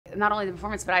not only the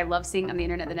performance, but I love seeing on the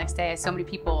internet the next day, so many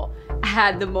people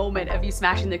had the moment of you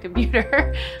smashing the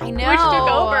computer. I know. Which took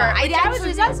over. I was actually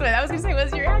obsessed with it. I was going to say, what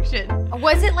was your reaction?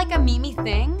 Was it like a Mimi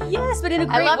thing? Yes, but in a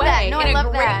great I love way. that. No, I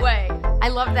love that. In a great way. I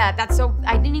love that. That's so,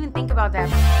 I didn't even think about that.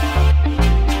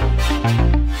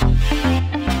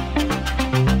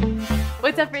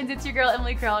 What's up, friends? It's your girl,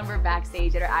 Emily Curl, and we're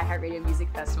backstage at our iHeartRadio Music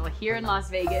Festival here in Las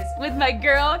Vegas with my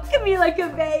girl, Camila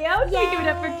Cabello. Yay. Give it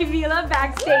up for Camila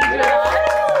backstage with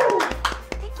us.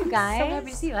 Thank you, guys. So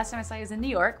happy to see you. Last time I saw you was in New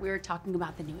York. We were talking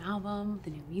about the new album, the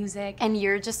new music. And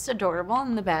you're just adorable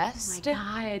and the best. Oh my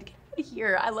God. Get out of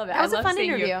here. I love it. That was a fun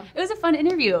interview. It was a fun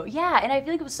interview. Yeah, and I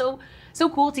feel like it was so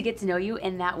cool to get to know you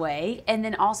in that way. And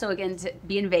then also, again, to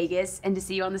be in Vegas and to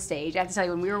see you on the stage. I have to tell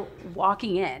you, when we were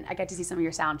walking in, I got to see some of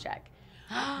your sound check.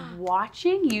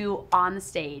 Watching you on the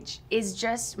stage is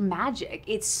just magic.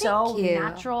 It's so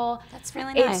natural. That's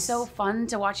really nice. It's so fun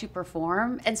to watch you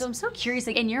perform. And so I'm so curious,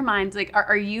 like in your mind, like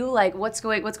are you like what's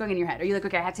going in your head? Are you like,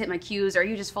 okay, I have to hit my cues? Or are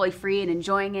you just fully free and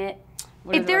enjoying it?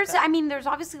 If there's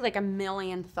obviously like a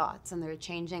million thoughts and they're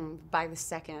changing by the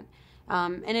second.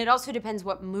 And it also depends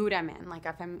what mood I'm in. Like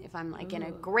if I'm like in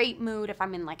a great mood, if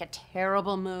I'm in like a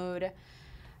terrible mood.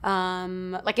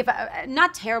 Like if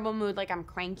not terrible mood, like I'm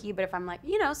cranky, but if I'm like,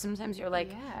 sometimes you're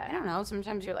like, I don't know,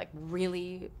 sometimes you're like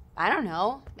really, I don't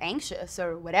know, anxious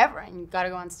or whatever, and you got to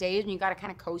go on stage and you got to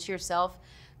kind of coach yourself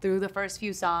through the first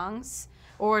few songs.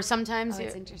 Or sometimes,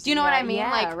 do you know what I mean?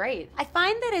 Yeah, like, right. I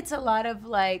find that it's a lot of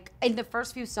like, in the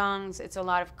first few songs, it's a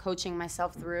lot of coaching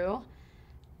myself through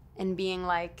and being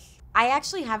like, I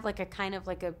actually have like a kind of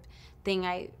like a thing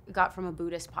I got from a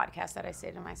Buddhist podcast that I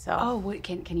say to myself. Oh, what,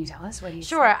 can you tell us? What do you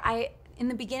Sure. say? In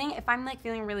the beginning, if I'm like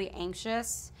feeling really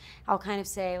anxious, I'll kind of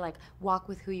say like, walk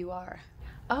with who you are.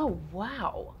 Oh,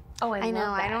 wow. Oh, I know.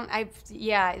 love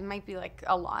that. It might be like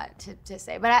a lot to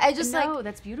say, but I just no,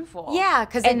 that's beautiful. Yeah,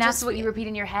 because that's what you repeat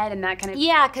in your head, and that kind of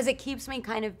because it keeps me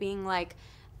kind of being like,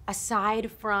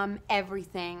 aside from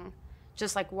everything,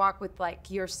 just like walk with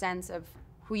like your sense of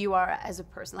who you are as a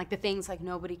person, like the things like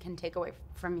nobody can take away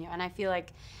from you. And I feel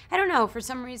like, I don't know, for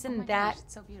some reason it's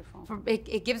so beautiful.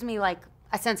 It gives me like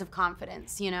a sense of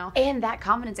confidence, And that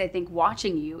confidence, I think,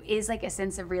 watching you is like a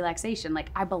sense of relaxation. Like,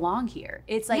 I belong here.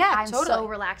 It's like, I'm so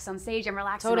relaxed on stage. I'm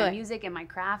relaxed in my music and my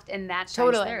craft, and that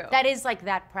shines through. That is like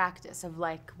that practice of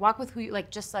like, walk with who you, like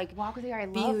just like walk with who you are. I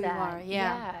be love who that. You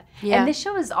are. Yeah. And this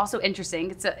show is also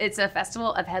interesting. It's a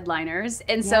festival of headliners,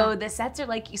 and so the sets are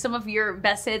like some of your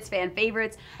best hits, fan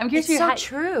favorites. I'm curious. It's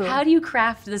true. How do you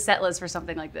craft the set list for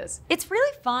something like this? It's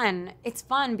really fun. It's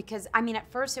fun because I mean,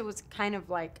 at first it was kind of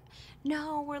like,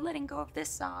 no, we're letting go of this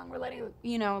song. We're letting,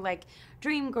 like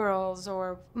Dream Girls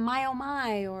or My Oh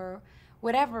My or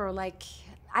whatever. Like,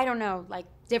 I don't know, like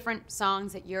different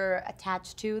songs that you're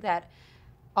attached to that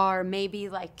are maybe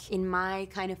like in my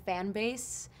kind of fan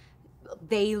base.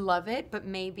 They love it, but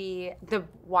maybe the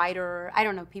wider, I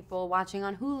don't know, people watching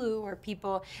on Hulu or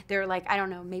people, they're like, I don't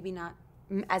know, maybe not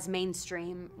as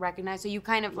mainstream recognized. So you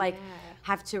kind of like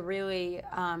have to really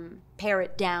pare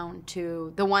it down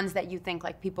to the ones that you think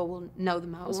like people will know the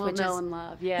most, which know and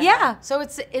love. Yeah. So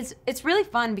it's really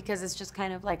fun because it's just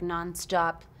kind of like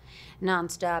nonstop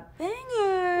bangers.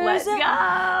 Let's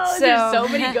go. So, there's so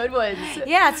many good ones.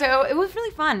 Yeah, so it was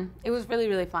really fun. It was really,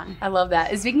 really fun. I love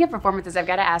that. Speaking of performances, I've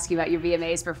got to ask you about your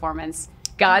VMAs performance.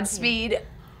 Godspeed.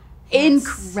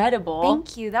 Incredible.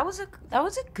 Thank you. That was a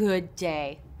good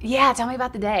day. Yeah, tell me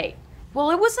about the day. Well,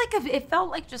 it was like it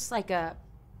felt like just like a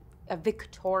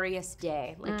victorious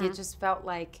day. Like it just felt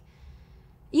like,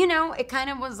 it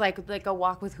kind of was like a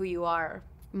walk with who you are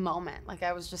moment. Like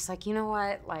I was just like, you know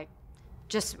what, like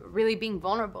just really being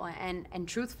vulnerable and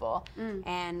truthful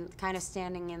and kind of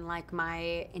standing in like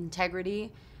my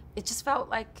integrity. It just felt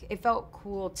like it felt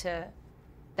cool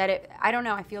I don't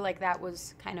know, I feel like that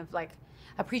was kind of like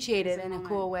appreciated in a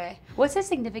cool way. What's the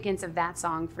significance of that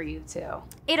song for you too?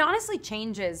 It honestly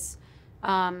changes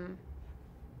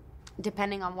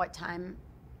depending on what time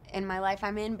in my life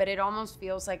I'm in, but it almost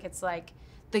feels like it's like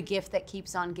the gift that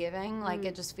keeps on giving. Like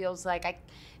it just feels like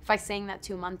if I sang that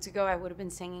 2 months ago, I would have been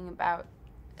singing about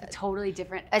a totally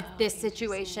different this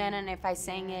situation, and if I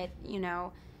sang it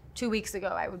 2 weeks ago,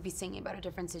 I would be singing about a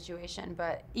different situation.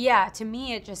 But yeah, to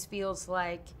me it just feels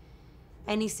like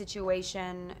any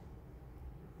situation,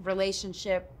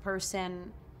 relationship,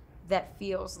 person that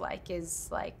feels like is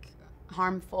like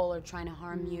harmful or trying to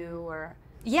harm you, or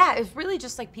it's really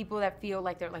just like people that feel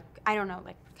like they're like, I don't know,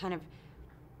 like kind of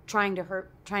trying to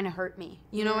hurt me.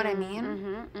 You know what I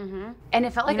mean? And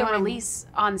it felt like You know a what I mean? release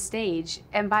on stage.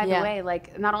 And by the Yeah. way,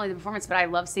 like not only the performance, but I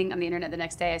love seeing on the internet the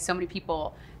next day, so many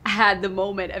people had the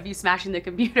moment of you smashing the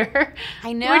computer.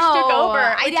 I know. Which took over.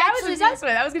 I Which I was actually obsessed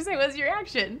with. I was gonna say, what was your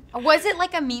reaction? Was it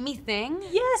like a Mimi thing?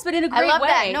 Yes, but in a I great love way.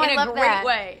 that. No, in I a love great that.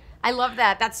 way. I love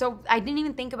that. That's so. I didn't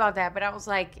even think about that, but I was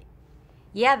like,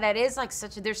 yeah, that is like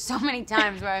such a. There's so many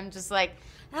times where I'm just like,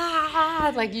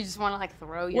 like you just want to like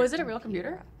throw your. Was it a real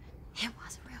computer? It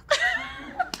was a real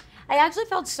computer. I actually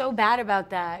felt so bad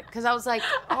about that because I was like,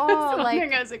 oh,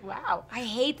 I was like, wow. I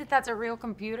hate that that's a real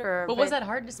computer. But was that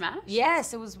hard to smash?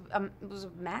 Yes, it was a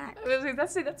Mac. I was like,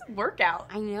 that's a workout.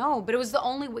 I know, but it was the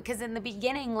only because in the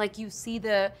beginning, like you see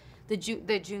the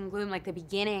June gloom, like the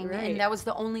beginning, Right. and that was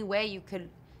the only way you could.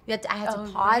 I had to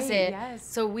Oh, pause right, it. yes.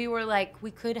 So we were like,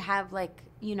 we could have like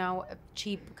a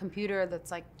cheap computer that's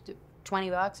like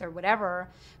 $20 or whatever,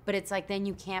 but it's like then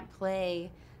you can't play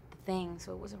the thing.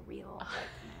 So it was a real.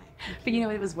 But you know,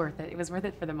 it was worth it. It was worth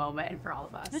it for the moment and for all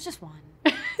of us. It was just one.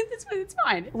 it's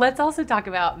fine. Let's also talk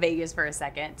about Vegas for a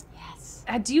second. Yes.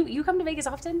 Do you come to Vegas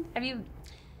often? Have you?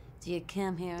 Do you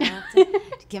come here often? Do you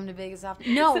come to Vegas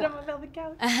often? No. Sit on my velvet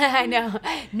couch. I know.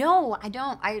 No, I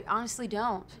don't. I honestly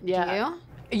don't. Yeah. Do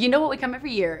you? You know what? We come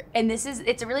every year, and it's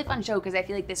a really fun show because I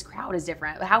feel like this crowd is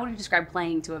different. How would you describe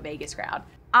playing to a Vegas crowd?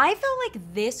 I felt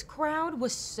like this crowd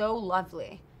was so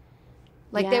lovely.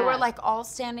 Like they were Yeah. like all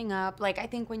standing up. Like I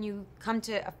think when you come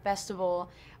to a festival,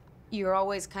 you're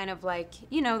always kind of like,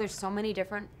 there's so many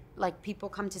different like people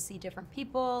come to see different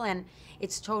people, and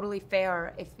it's totally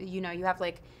fair if you have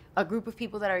like a group of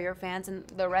people that are your fans and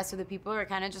the rest of the people are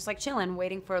kind of just like chilling,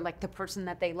 waiting for like the person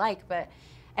that they like. But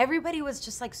everybody was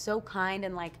just like so kind,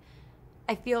 and like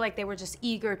I feel like they were just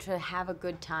eager to have a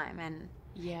good time. And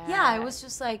yeah, it was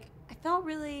just like I felt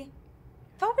really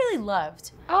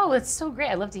loved. Oh, it's so great.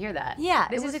 I love to hear that. Yeah,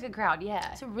 This it is was- a good crowd.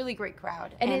 Yeah. It's a really great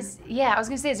crowd. I was going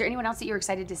to say, is there anyone else that you were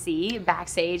excited to see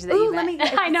backstage that Ooh, you let met?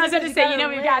 me- I know, I was about to say,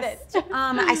 we've got it.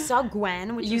 I saw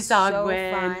Gwen, which You was saw so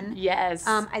Gwen. fun. Yes.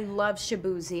 I love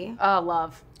Shabuzi. Oh,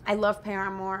 love. I love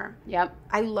Paramore. Yep.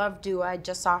 I love Dua. I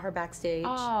just saw her backstage.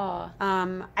 Oh.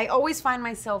 I always find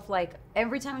myself like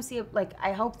every time I see it, like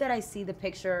I hope that I see the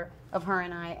picture of her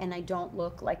and I don't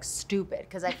look like stupid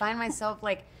because I find myself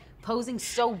like posing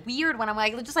so weird when I'm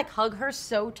like just like hug her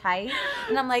so tight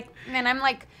and I'm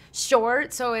like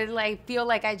short, so it like feel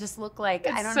like I just look like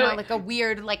I don't know, like a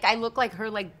weird, like I look like her,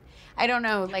 like I don't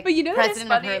know, like But you know that is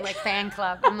president of funny. her like fan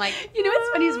club. I'm like, You know what's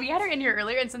funny is we had her in here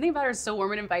earlier, and something about her is so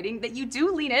warm and inviting that you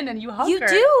do lean in and you hug You her.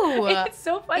 do. It's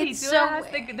so funny. It's Dua so- has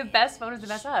the best photos, the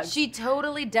best hugs. she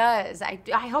totally does. I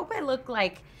hope I look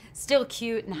like still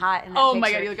cute and hot in that Oh picture.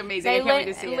 my God, you look amazing. I can't wait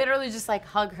to see it. literally just like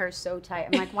hug her so tight.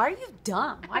 I'm like, why are you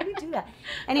dumb? Why do you do that?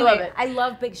 Anyway, love it. I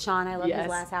love Big Sean. I love Yes. his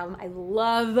last album. I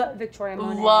love Victoria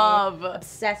Monet. Love.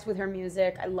 Obsessed with her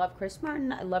music. I love Chris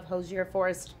Martin. I love Hosier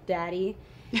Forest Daddy.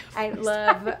 I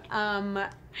love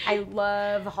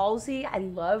Halsey. I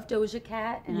love Doja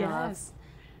Cat. And I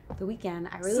love The Weeknd.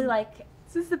 I really like.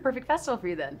 This is the perfect festival for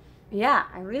you then. Yeah,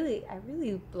 I really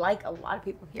like a lot of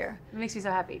people here. It makes me so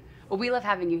happy. Well, we love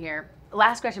having you here.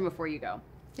 Last question before you go.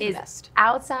 You're Is the best.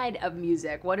 outside of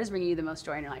music, what is bringing you the most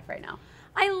joy in your life right now?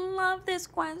 I love this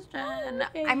question.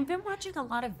 Okay. I've been watching a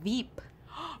lot of Veep.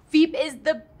 Veep is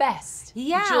the best.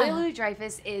 Yeah. Julia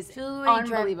Louis-Dreyfus is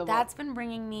unbelievable. That's been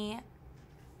bringing me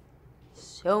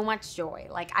so much joy.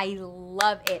 Like I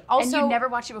love it. Also, and you never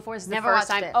watched it before. This is never the first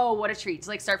watched time. it. Oh, what a treat! To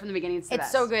like start from the beginning. It's the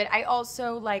best. so good. I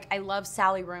also I love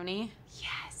Sally Rooney,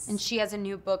 Yes. and she has a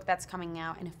new book that's coming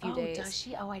out in a few days. Does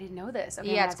she? Oh, I didn't know this.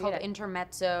 Okay, Yeah, I'm it's gonna have called to get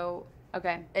Intermezzo. it.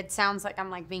 Okay. It sounds like I'm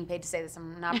like being paid to say this.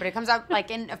 I'm not, but it comes out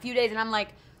like in a few days, and I'm like,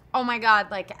 oh my God,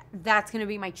 like that's gonna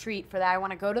be my treat for that. I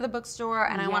want to go to the bookstore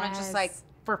and I want to just like Yes.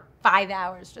 for 5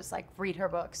 hours just like read her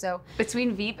book. So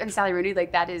Between Veep and Sally Rooney,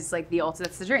 like that is like the ultimate.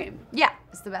 That's the dream. yeah,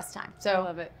 it's the best time. So I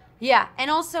love it. yeah,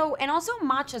 and also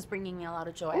matcha's bringing me a lot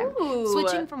of joy. I'm Ooh.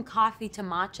 switching from coffee to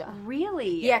matcha.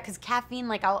 Really? Yeah, because caffeine,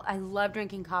 like I love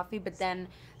drinking coffee, but then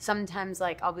sometimes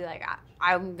like I'll be like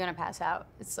I'm gonna pass out.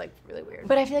 It's like really weird.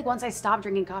 But I feel like once I stop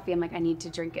drinking coffee, I'm like I need to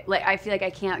drink it. Like I feel like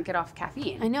I can't get off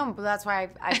caffeine. I know, but that's why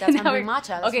that's why I'm doing matcha.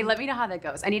 That's Okay, why- let me know how that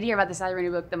goes. I need to hear about the Sally Rooney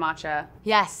book, the matcha,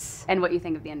 Yes. and what you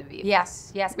think of the end of Veep.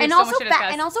 Yes. We have And so also much to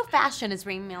discuss. and also fashion is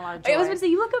bringing me a lot of joy. I was going to say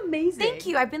you look amazing. Thank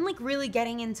you. I've been like really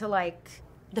getting into like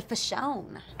the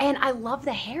fashion. And I love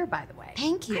the hair, by the way.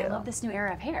 Thank you. I love this new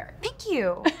era of hair. Thank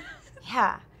you.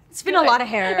 Yeah. It's been a lot of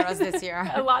hair eras this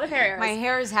year. A lot of hair eras. My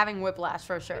hair is having whiplash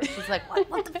for sure. She's like,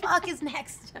 what the fuck is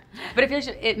next? But I feel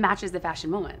like it matches the fashion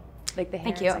moment. Like the hair.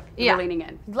 Thank you. Like, you're leaning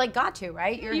in. Like got to,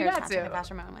 right? Your You hair's got matching to. the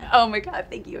faster moment. Oh my God,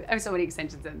 thank you. I have so many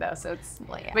extensions in though, so it's.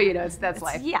 Well, yeah. But you know, that's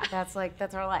life. Yeah, that's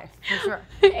our life for sure.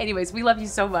 Anyways, we love you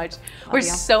so much. We're you.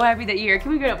 so happy that you're here.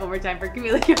 Can we go up one more time for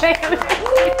Camila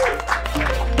Cabello?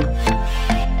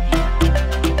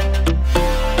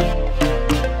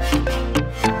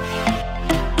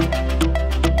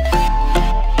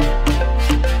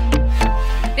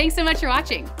 Thanks so much for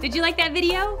watching. Did you like that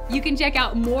video? You can check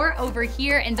out more over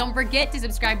here, and don't forget to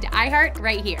subscribe to iHeart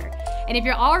right here. And if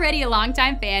you're already a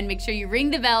longtime fan, make sure you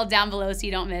ring the bell down below so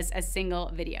you don't miss a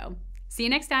single video. See you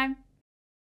next time.